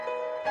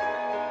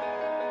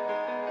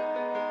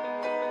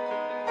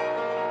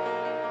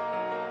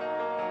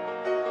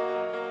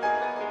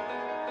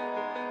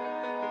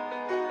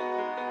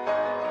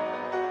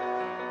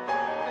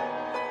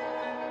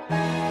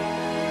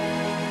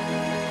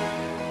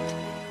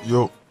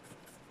Yo,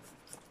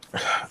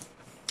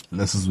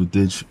 Lessons with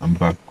Digi. I'm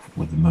back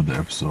with another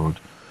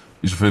episode.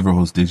 It's your favorite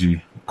host,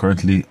 Digi.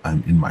 Currently,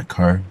 I'm in my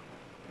car.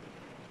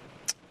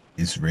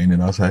 It's raining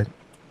outside.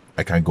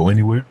 I can't go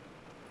anywhere.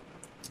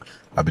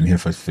 I've been here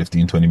for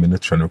 15, 20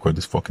 minutes trying to record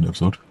this fucking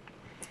episode.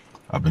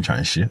 I've been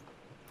trying shit.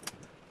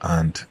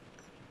 And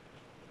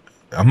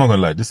I'm not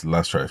gonna lie, this is the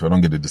last try. If I don't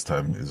get it this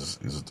time, is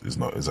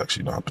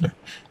actually not happening.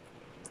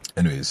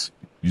 Anyways,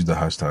 use the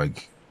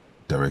hashtag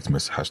direct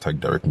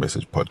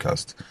message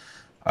podcast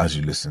as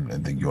you listen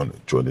and think you want to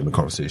join in the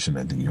conversation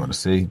and think you want to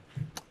say,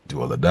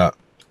 do all of that.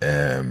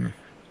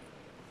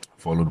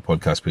 Follow the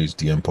podcast page,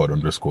 DM pod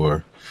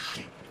 _,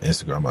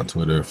 Instagram and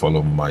Twitter.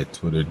 Follow my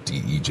Twitter,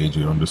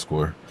 DEJJ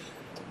 _.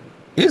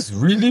 It's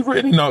really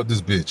raining out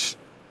this bitch.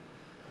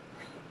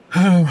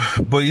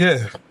 But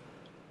yeah,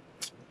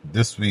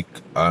 this week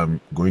I'm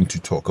going to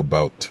talk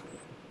about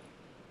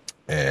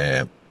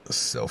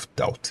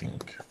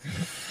self-doubting.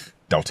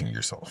 Doubting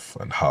yourself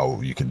and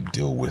how you can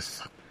deal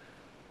with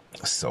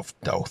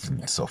self-doubt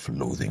and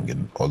self-loathing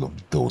and all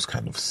of those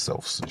kind of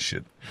selves and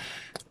shit.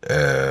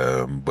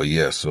 But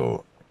yeah,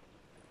 so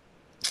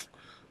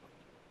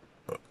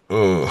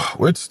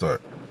where to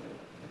start?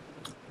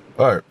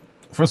 Alright,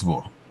 first of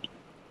all,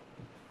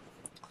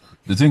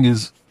 the thing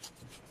is,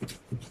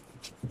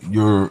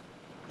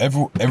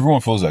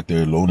 everyone feels like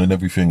they're alone and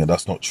everything, and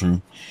that's not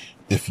true.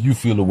 If you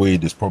feel a way,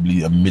 there's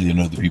probably a million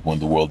other people in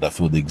the world that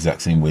feel the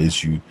exact same way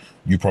as you.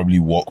 You probably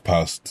walk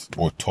past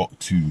or talk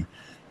to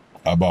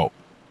about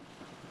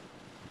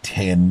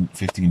 10,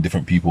 15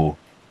 different people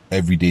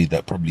every day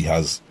that probably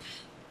has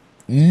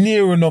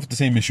near enough the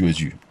same issue as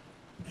you.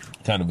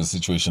 Kind of a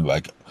situation.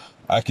 Like,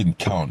 I can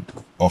count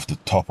off the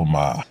top of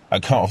my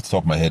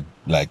head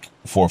like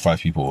 4 or 5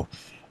 people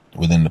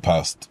within the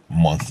past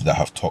month that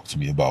have talked to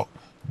me about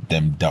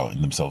them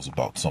doubting themselves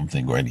about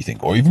something or anything,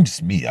 or even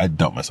just me. I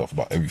doubt myself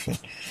about everything.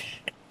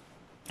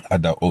 I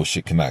doubt, oh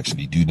shit, can I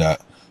actually do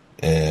that?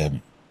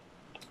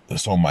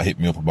 Someone might hit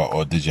me up about,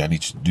 oh, I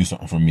need to do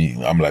something for me.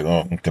 I'm like,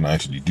 oh, can I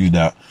actually do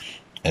that?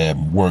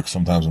 Work,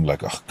 sometimes I'm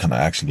like, oh, can I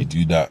actually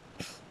do that?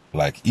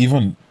 Like,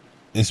 even,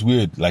 it's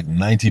weird, like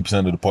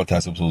 90% of the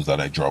podcast episodes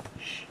that I drop,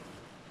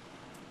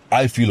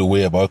 I feel a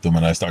way about them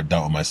and I start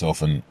doubting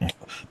myself, and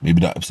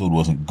maybe that episode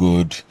wasn't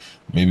good.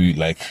 Maybe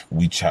like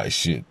we chat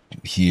shit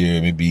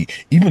here. Maybe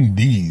even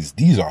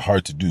these are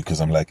hard to do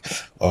because I'm like,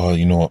 oh,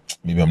 you know what?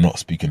 Maybe I'm not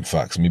speaking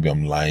facts. Maybe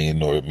I'm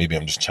lying, or maybe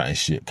I'm just chatting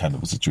shit kind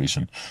of a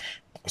situation.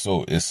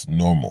 So it's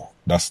normal.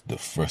 That's the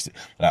first thing.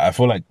 Like, I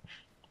feel like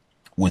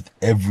with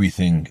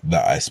everything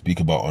that I speak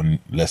about on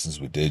Lessons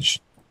with Digi,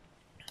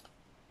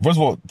 first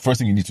of all, first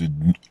thing you need to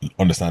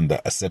understand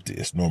that accept it.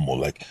 It's normal.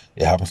 Like,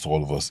 it happens to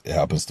all of us. It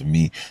happens to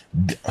me.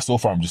 So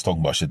far, I'm just talking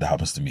about shit that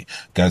happens to me.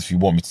 Guys, if you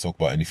want me to talk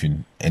about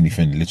anything,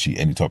 literally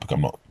any topic,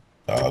 I'm not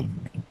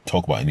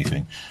talk about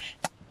anything.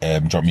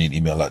 Drop me an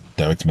email at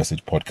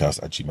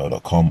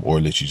directmessagepodcast@gmail.com,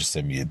 or literally just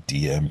send me a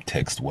DM,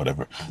 text,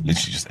 whatever.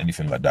 Literally just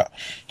anything like that.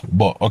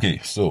 But okay,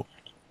 so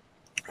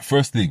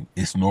first thing,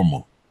 it's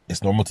normal.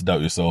 It's normal to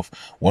doubt yourself.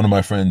 One of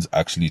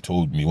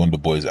the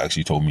boys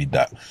actually told me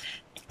that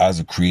as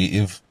a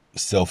creative,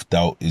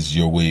 self-doubt is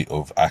your way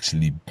of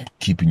actually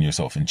keeping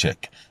yourself in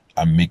check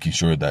and making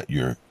sure that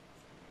your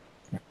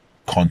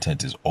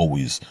content is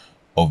always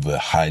of a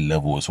high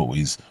level, is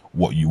always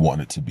what you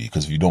want it to be.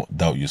 Because if you don't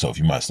doubt yourself,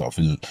 you might start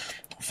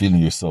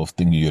feeling yourself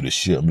thinking you're the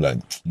shit. I'm like,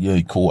 yeah,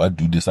 cool, I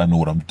do this, I know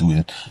what I'm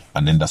doing.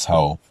 And then that's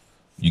how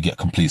you get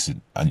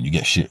complacent and you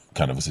get shit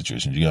kind of a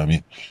situation. Do you get what I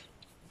mean?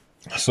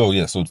 So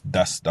yeah, so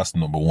that's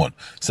number one.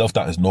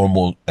 Self-doubt is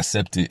normal.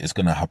 Accept it. It's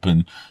gonna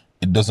happen.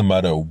 It doesn't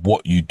matter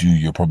what you do,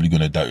 you're probably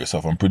going to doubt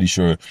yourself. I'm pretty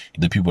sure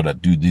the people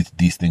that do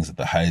these things at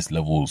the highest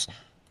levels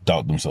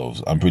doubt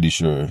themselves. I'm pretty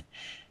sure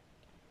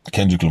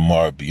Kendrick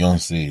Lamar,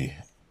 Beyonce,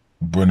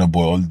 Burna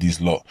Boy, all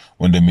these lot,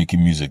 when they're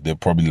making music, they're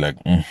probably like,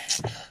 you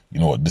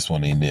know what, this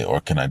one ain't it,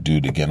 or can I do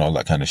it again, all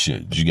that kind of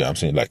shit. Do you get what I'm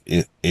saying? Like,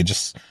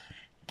 it's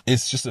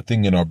just a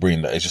thing in our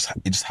brain that it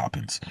just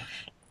happens.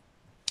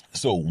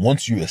 So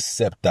once you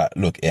accept that,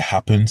 look, it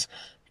happens,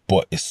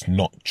 but it's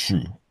not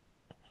true.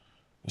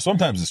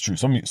 Sometimes it's true.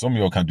 Some of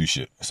y'all can't do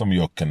shit. Some of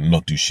y'all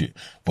cannot do shit.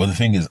 But the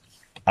thing is,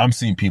 I'm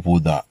seeing people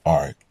that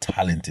are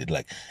talented,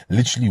 like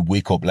literally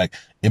wake up, like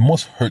it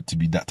must hurt to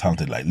be that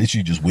talented. Like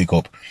literally just wake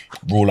up,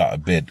 roll out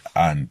of bed,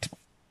 and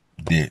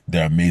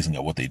they're amazing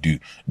at what they do.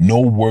 No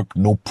work,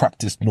 no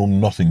practice, no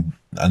nothing,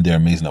 and they're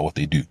amazing at what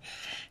they do.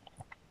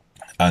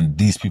 And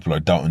these people are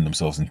doubting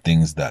themselves in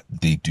things that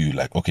they do.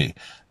 Like, okay,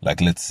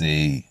 like let's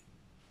say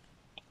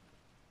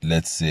I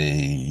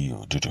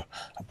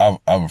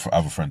have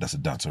a friend that's a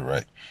dancer,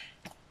 right?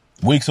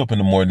 Wakes up in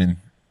the morning,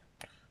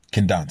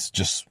 can dance,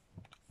 just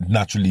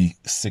naturally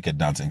sick at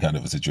dancing kind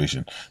of a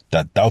situation,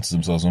 that doubts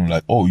themselves. I'm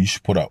like, oh, you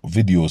should put out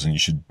videos and you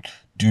should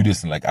do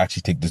this and like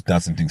actually take this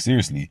dancing thing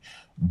seriously.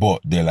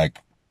 But they're like,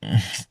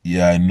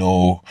 yeah, I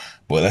know,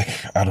 but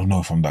like, I don't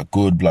know if I'm that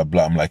good, blah,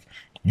 blah. I'm like,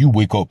 you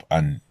wake up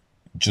and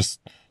just,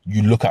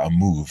 you look at a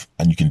move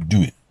and you can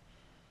do it.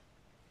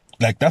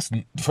 like that's,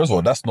 first of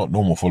all, that's not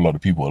normal for a lot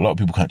of people. A lot of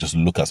people can't just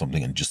look at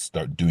something and just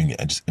start doing it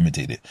and just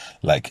imitate it.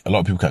 Like, a lot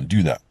of people can't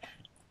do that.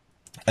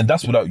 And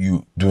that's without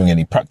you doing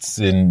any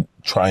practicing,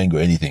 trying, or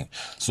anything.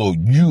 So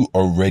you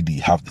already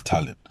have the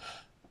talent.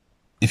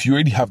 If you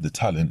already have the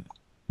talent,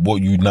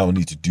 what you now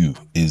need to do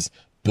is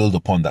build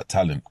upon that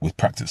talent with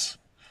practice.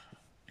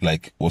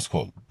 Like, what's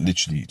called,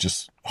 literally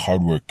just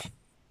hard work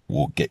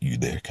will get you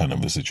there, kind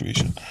of a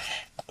situation.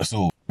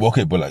 So,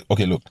 okay, but like,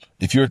 okay, look,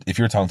 if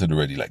you're talented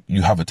already, like,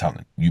 you have a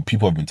talent.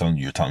 People have been telling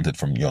you you're talented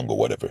from young or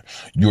whatever.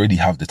 You already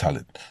have the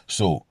talent.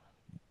 So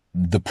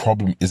the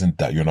problem isn't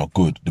that you're not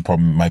good. The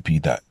problem might be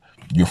that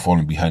you're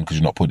falling behind because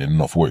you're not putting in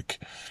enough work.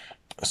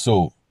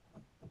 So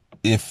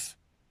if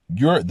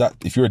you're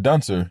a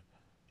dancer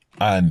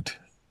and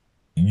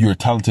you're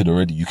talented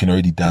already, you can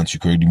already dance, you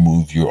can already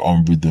move, you're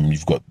on rhythm,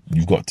 you've got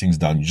things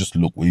down, you just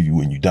look wavy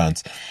when you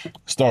dance.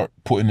 Start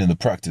putting in the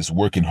practice,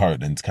 working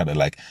hard, and it's kind of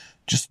like,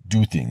 just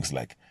do things.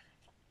 Like,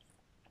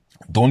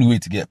 the only way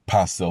to get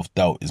past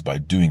self-doubt is by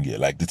doing it.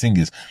 Like, the thing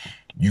is,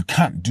 you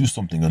can't do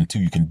something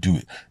until you can do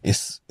it. It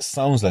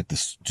sounds like the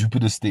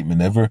stupidest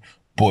statement ever,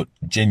 but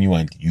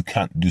genuinely, you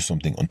can't do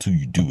something until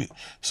you do it.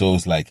 So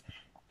it's like,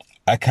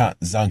 I can't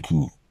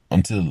zanku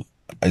until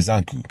I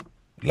zanku.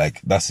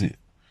 Like, that's it.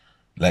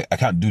 Like, I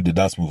can't do the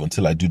dance move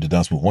until I do the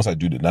dance move. Once I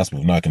do the dance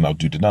move, now I can now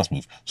do the dance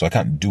move. So I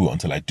can't do it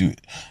until I do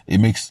it. It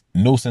makes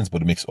no sense,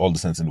 but it makes all the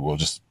sense in the world.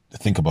 Just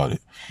think about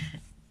it.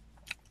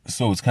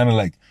 So it's kind of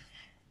like,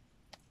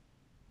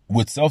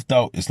 with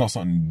self-doubt, it's not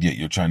something that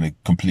you're trying to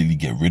completely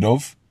get rid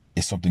of.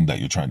 It's something that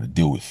you're trying to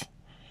deal with.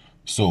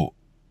 So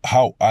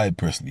how I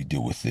personally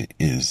deal with it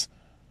is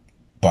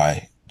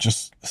by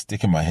just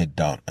sticking my head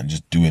down and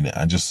just doing it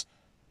and just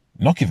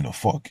not giving a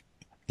fuck.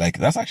 Like,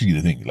 that's actually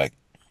the thing. Like,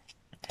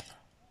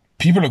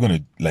 people are going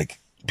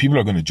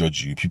to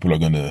judge you.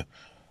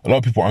 A lot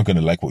of people aren't going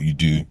to like what you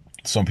do.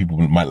 Some people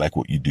might like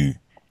what you do.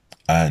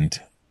 And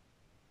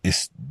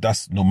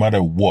that's no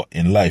matter what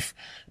in life,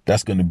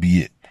 that's going to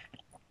be it.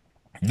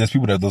 There's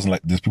people that don't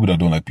like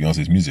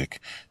Beyonce's music.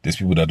 There's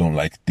people that don't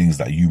like things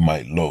that you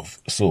might love.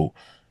 So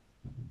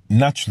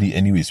naturally,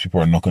 anyways,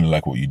 people are not going to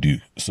like what you do.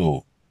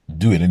 So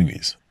do it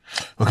anyways.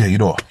 Okay, you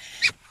know what?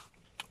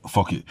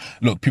 Fuck it.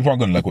 Look, people aren't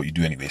going to like what you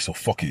do anyway, so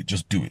fuck it.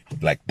 Just do it.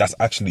 Like, that's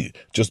actually it.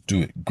 Just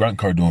do it. Grant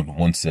Cardone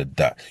once said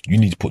that you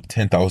need to put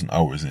 10,000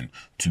 hours in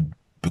to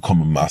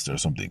become a master or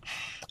something.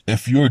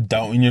 If you're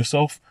doubting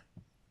yourself,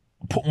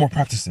 put more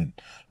practice in.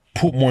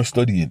 Put more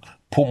study in.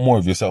 Put more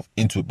of yourself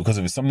into it, because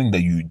if it's something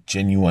that you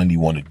genuinely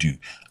want to do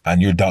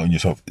and you're doubting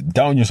yourself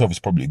is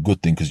probably a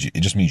good thing, because it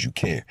just means you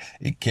care.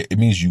 It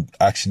means you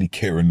actually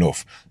care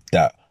enough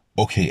that,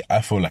 okay, I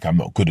feel like I'm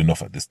not good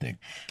enough at this thing.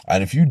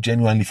 And if you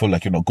genuinely feel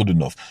like you're not good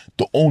enough,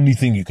 the only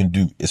thing you can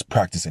do is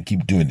practice and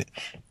keep doing it.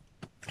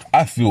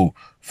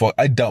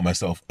 I doubt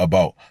myself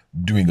about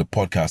doing a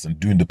podcast and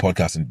doing the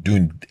podcast and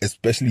doing,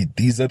 especially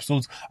these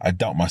episodes. I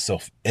doubt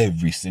myself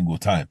every single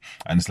time.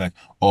 And it's like,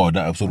 oh,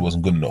 that episode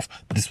wasn't good enough.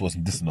 This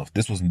wasn't this enough.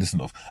 This wasn't this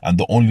enough. And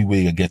the only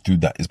way I get through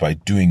that is by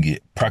doing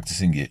it,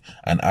 practicing it,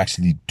 and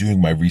actually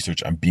doing my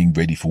research and being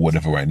ready for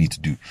whatever I need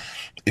to do.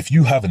 If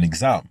you have an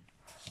exam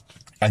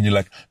and you're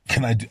like,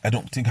 I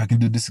don't think I can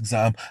do this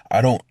exam.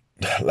 I don't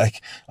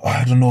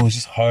know, it's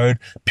just hard.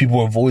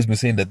 People have always been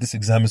saying that this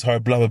exam is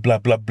hard, blah, blah, blah,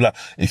 blah, blah.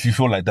 If you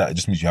feel like that, it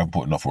just means you haven't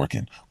put enough work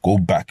in. Go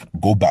back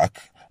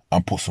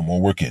and put some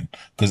more work in.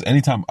 Because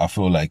anytime I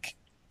feel like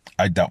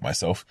I doubt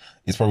myself,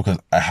 it's probably because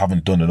I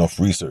haven't done enough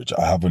research.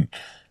 I haven't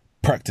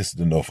practiced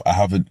enough. I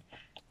haven't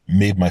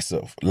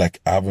I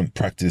haven't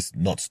practiced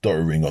not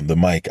stuttering on the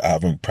mic. I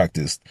haven't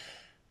practiced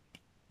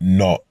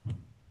not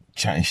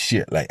chatting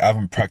shit. Like, I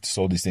haven't practiced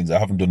all these things. I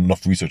haven't done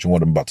enough research on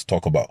what I'm about to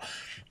talk about.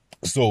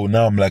 So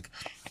now I'm like,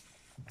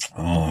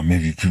 oh,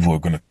 maybe people are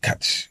going to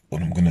catch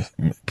what I'm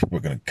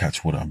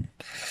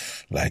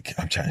like,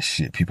 I'm chatting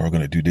shit. People are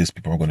going to do this.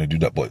 People are going to do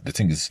that. But the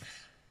thing is,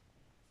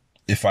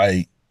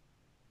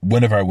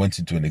 whenever I went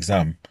into an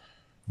exam,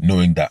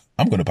 knowing that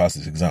I'm going to pass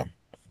this exam,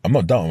 I'm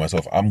not doubting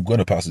myself. I'm going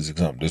to pass this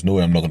exam. There's no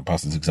way I'm not going to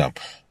pass this exam.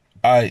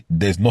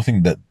 There's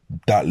nothing that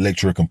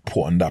lecturer can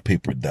put on that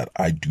paper that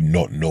I do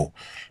not know.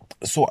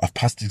 So I've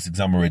passed this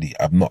exam already.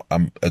 I'm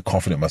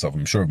confident in myself.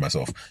 I'm sure of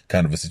myself,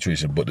 kind of a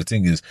situation. But the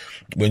thing is,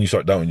 when you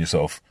start doubting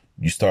yourself,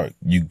 you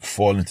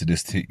fall into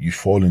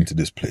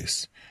this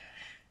place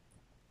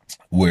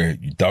where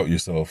you doubt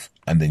yourself,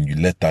 and then you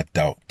let that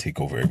doubt take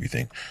over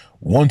everything.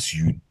 Once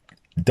you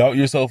doubt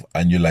yourself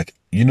and you're like,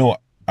 you know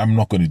what, I'm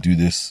not going to do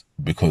this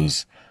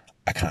because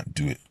I can't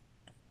do it.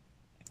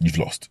 You've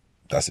lost.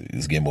 That's it.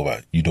 It's game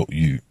over.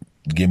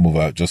 Game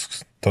over.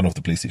 Just turn off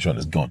the PlayStation.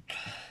 It's gone.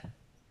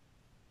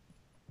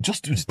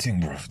 Just do the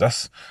thing, bro.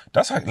 That's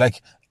how,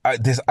 like,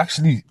 this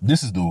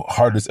is the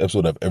hardest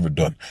episode I've ever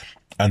done.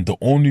 And the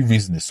only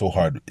reason it's so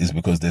hard is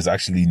because there's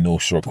actually no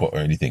shortcut or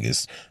anything.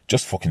 It's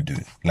just fucking do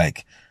it.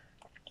 Like,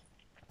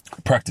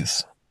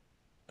 practice.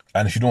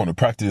 And if you don't want to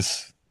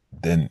practice,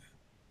 then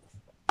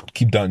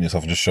keep down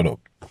yourself and just shut up.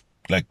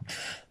 Like,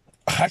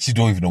 I actually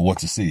don't even know what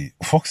to say.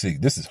 For fuck's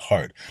sake, this is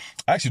hard.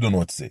 I actually don't know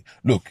what to say.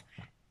 Look,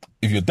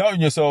 if you're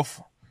doubting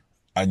yourself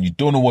and you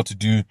don't know what to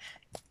do,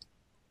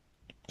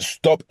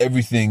 stop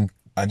everything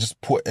and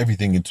just put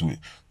everything into it.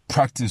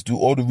 Practice, do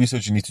all the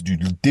research you need to do.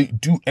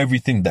 Do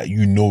everything that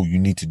you know you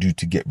need to do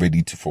to get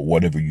ready for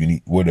whatever you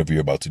need, whatever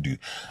you're about to do.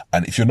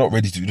 And if you're not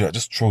ready to do that,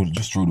 just throw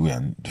it away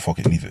and fuck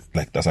it, leave it.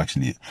 Like, that's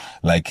actually it.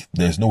 Like,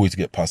 there's no way to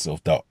get past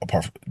self-doubt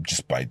apart from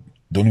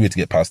the only way to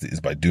get past it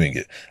is by doing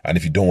it. And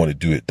if you don't want to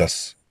do it,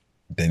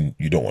 then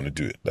you don't want to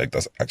do it. Like,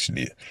 that's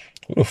actually it.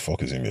 Who the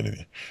fuck is emailing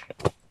me?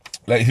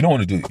 Like, if you don't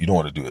want to do it, you don't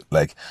want to do it.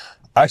 Like,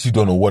 I actually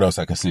don't know what else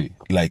I can say.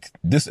 Like,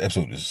 this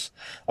episode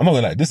I'm not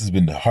gonna lie, this has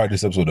been the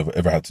hardest episode I've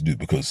ever had to do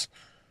because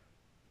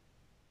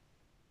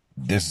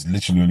there's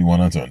literally only one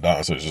answer, and that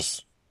answer is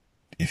just,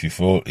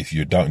 if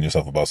you're doubting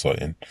yourself about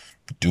something,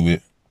 do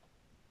it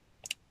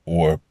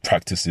or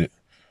practice it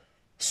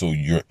so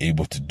you're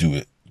able to do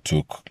it to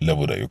a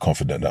level that you're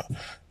confident at.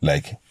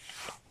 Like,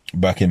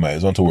 back in my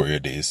Horizontal Warrior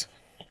days,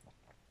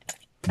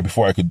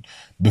 before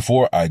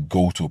I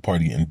go to a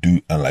party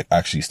and like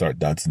actually start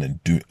dancing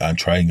and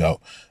trying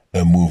out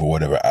a move or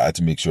whatever, I had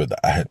to make sure that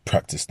I had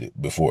practiced it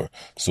before.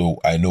 So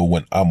I know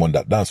when I'm on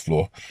that dance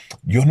floor,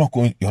 your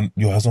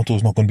horizontal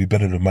is not going to be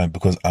better than mine,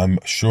 because I'm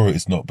sure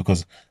it's not,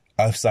 because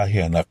I've sat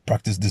here and I've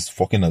practiced this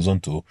fucking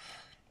horizontal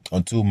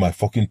until my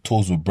fucking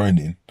toes were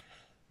burning.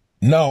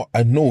 Now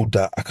I know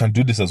that I can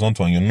do this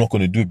horizontal and you're not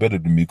going to do it better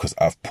than me because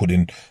I've put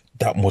in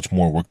that much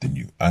more work than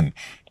you. And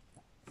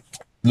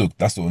look,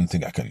 that's the only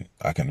thing I can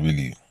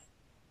really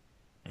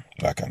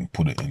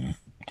put it in.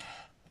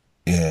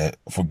 Yeah,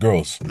 for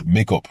girls,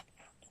 makeup.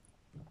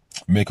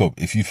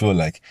 If you feel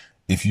like,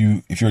 if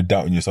you're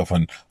doubting yourself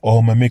and,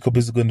 oh, my makeup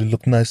isn't going to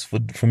look nice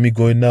for me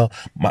going now,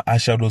 my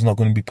eyeshadow's not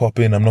going to be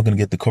popping, I'm not going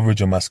to get the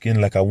coverage on my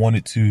skin like I want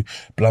it to,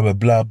 blah, blah,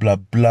 blah, blah,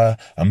 blah.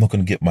 I'm not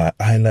going to get my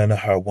eyeliner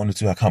how I want it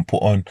to. I can't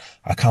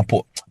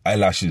put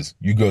eyelashes.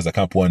 You girls, I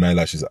can't put on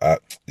eyelashes.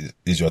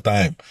 It's your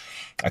time.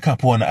 I can't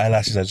put on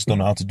eyelashes. I just don't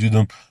know how to do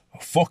them.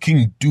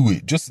 Fucking do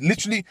it. Just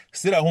literally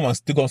sit at home and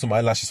stick on some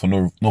eyelashes for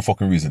no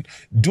fucking reason.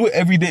 Do it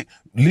every day.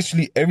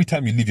 Literally every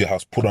time you leave your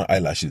house, put on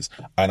eyelashes.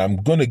 And I'm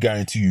gonna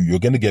guarantee you're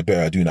gonna get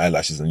better at doing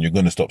eyelashes, and you're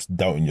gonna stop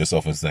doubting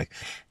yourself. It's like,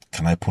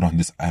 can I put on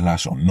this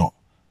eyelash or not?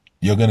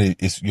 You're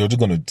just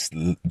gonna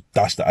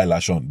dash the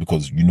eyelash on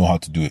because you know how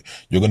to do it.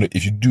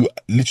 If you do,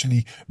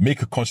 literally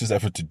make a conscious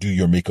effort to do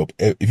your makeup.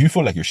 If you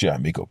feel like you're shit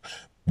at makeup,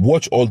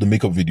 watch all the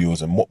makeup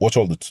videos and watch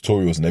all the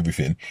tutorials and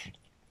everything.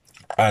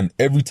 And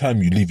every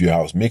time you leave your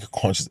house, make a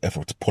conscious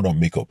effort to put on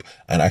makeup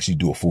and actually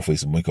do a full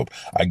face of makeup.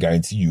 I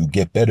guarantee you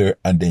get better,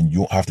 and then you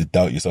don't have to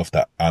doubt yourself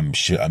that I'm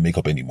shit at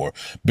makeup anymore,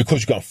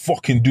 because you can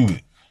fucking do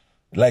it.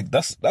 Like,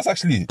 that's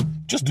actually,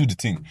 just do the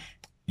thing.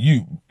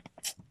 You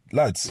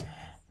lads,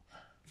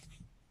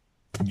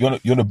 you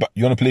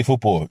wanna play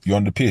football, you're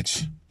on the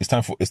pitch, it's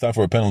time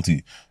for a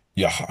penalty.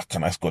 Yeah,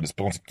 can I score this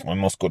penalty? Can I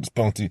not score this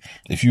penalty?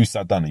 If you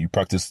sat down and you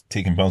practice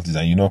taking penalties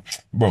and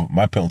bro,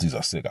 my penalties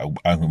are sick.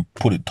 I can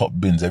put it top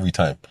bins every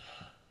time.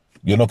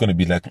 You're not going to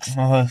be like,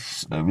 oh,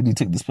 should I really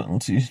take this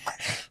penalty?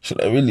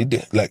 Should I really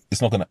do? Like,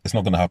 it's not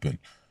gonna happen.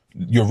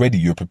 You're ready.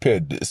 You're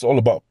prepared. It's all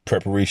about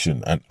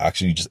preparation and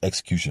actually just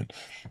execution.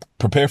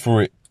 Prepare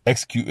for it,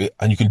 execute it,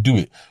 and you can do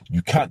it.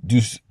 You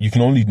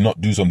can only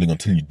not do something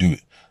until you do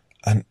it.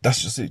 And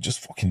that's just it. Just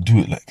fucking do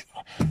it.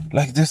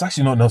 Like there's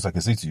actually nothing else I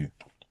can say to you.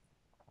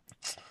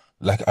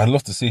 Like, I'd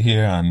love to sit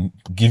here and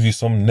give you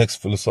some next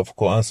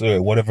philosophical answer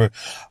or whatever.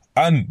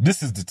 And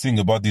this is the thing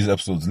about these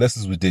episodes,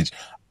 Lessons with Dej.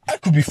 I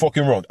could be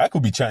fucking wrong. I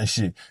could be chatting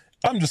shit.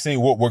 I'm just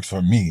saying what works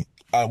for me.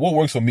 And what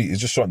works for me is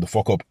just shutting the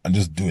fuck up and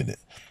just doing it.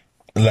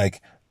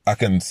 Like, I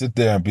can sit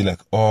there and be like,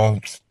 oh,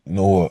 you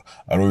know what?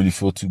 I don't really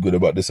feel too good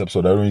about this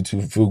episode. I don't really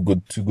feel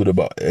too good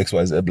about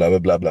XYZ, blah, blah,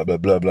 blah, blah, blah,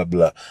 blah, blah,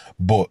 blah.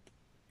 But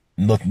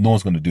no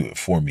one's going to do it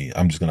for me.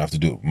 I'm just going to have to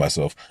do it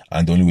myself.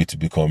 And the only way to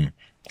become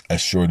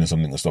assured in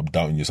something and stop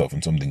doubting yourself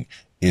in something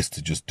is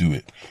to just do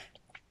it.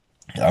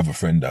 I have a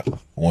friend that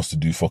wants to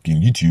do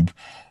fucking YouTube,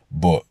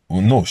 but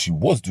she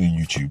was doing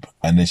YouTube,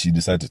 and then she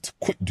decided to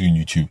quit doing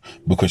YouTube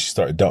because she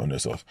started doubting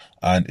herself.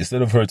 And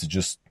instead of her to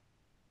just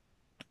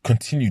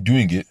continue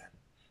doing it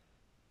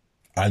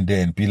and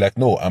then be like,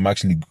 no, I'm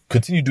actually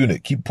continue doing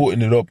it, keep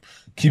putting it up,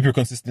 keep your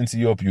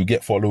consistency up, you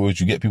get followers,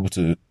 you get people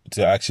to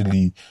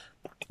actually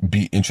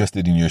be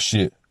interested in your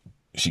shit,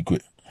 she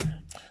quit.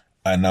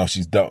 And now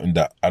she's doubting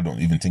that I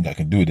don't even think I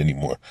can do it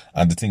anymore.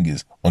 And the thing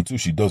is, until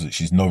she does it,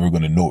 she's never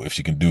going to know if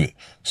she can do it.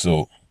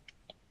 So,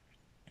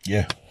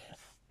 yeah.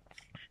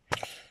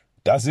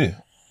 That's it.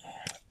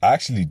 I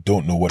actually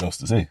don't know what else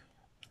to say.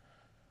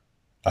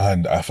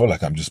 And I feel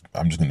like I'm just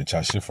going to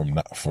chat shit from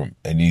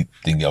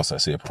anything else I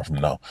say apart from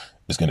now.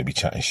 It's going to be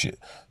chatting shit.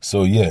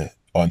 So, yeah,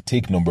 on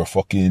take number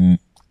fucking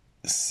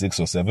 6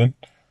 or 7.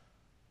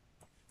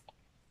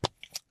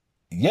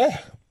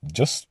 Yeah,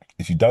 just,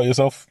 if you doubt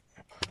yourself,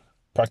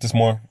 practice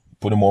more,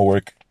 put in more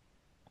work.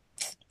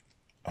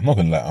 I'm not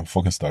gonna lie, I'm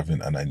fucking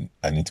starving and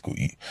I need to go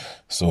eat.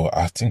 So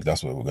I think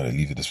that's where we're gonna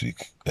leave it this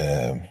week.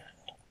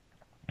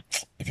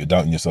 If you're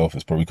doubting yourself,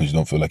 it's probably because you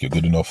don't feel like you're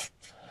good enough.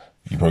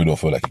 You probably don't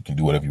feel like you can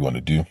do whatever you want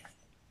to do.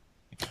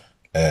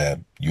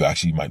 You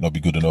actually might not be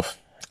good enough,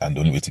 and the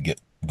only way to get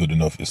good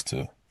enough is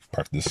to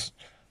practice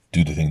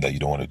do the thing that you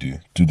don't want to do.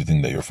 Do the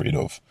thing that you're afraid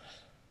of.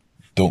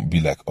 Don't be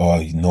like, oh,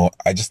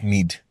 I just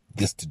need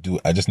this to do.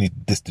 I just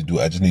need this to do.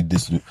 I just need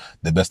this to do.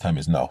 The best time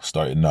is now.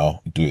 Start it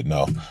now. Do it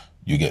now.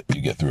 You get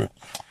through it.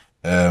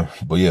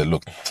 But yeah,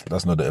 look,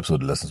 that's not the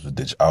episode of Lessons with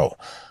Ditch out.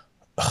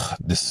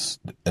 This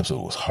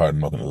episode was hard.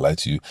 I'm not gonna lie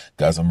to you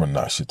guys. I'm running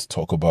out of shit to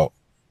talk about.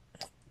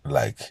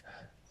 Like,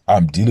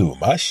 I'm dealing with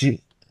my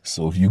shit.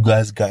 So if you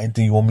guys got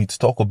anything you want me to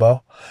talk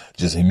about,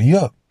 just hit me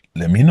up.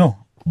 Let me know.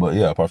 But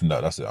yeah, apart from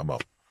that, that's it. I'm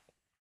out.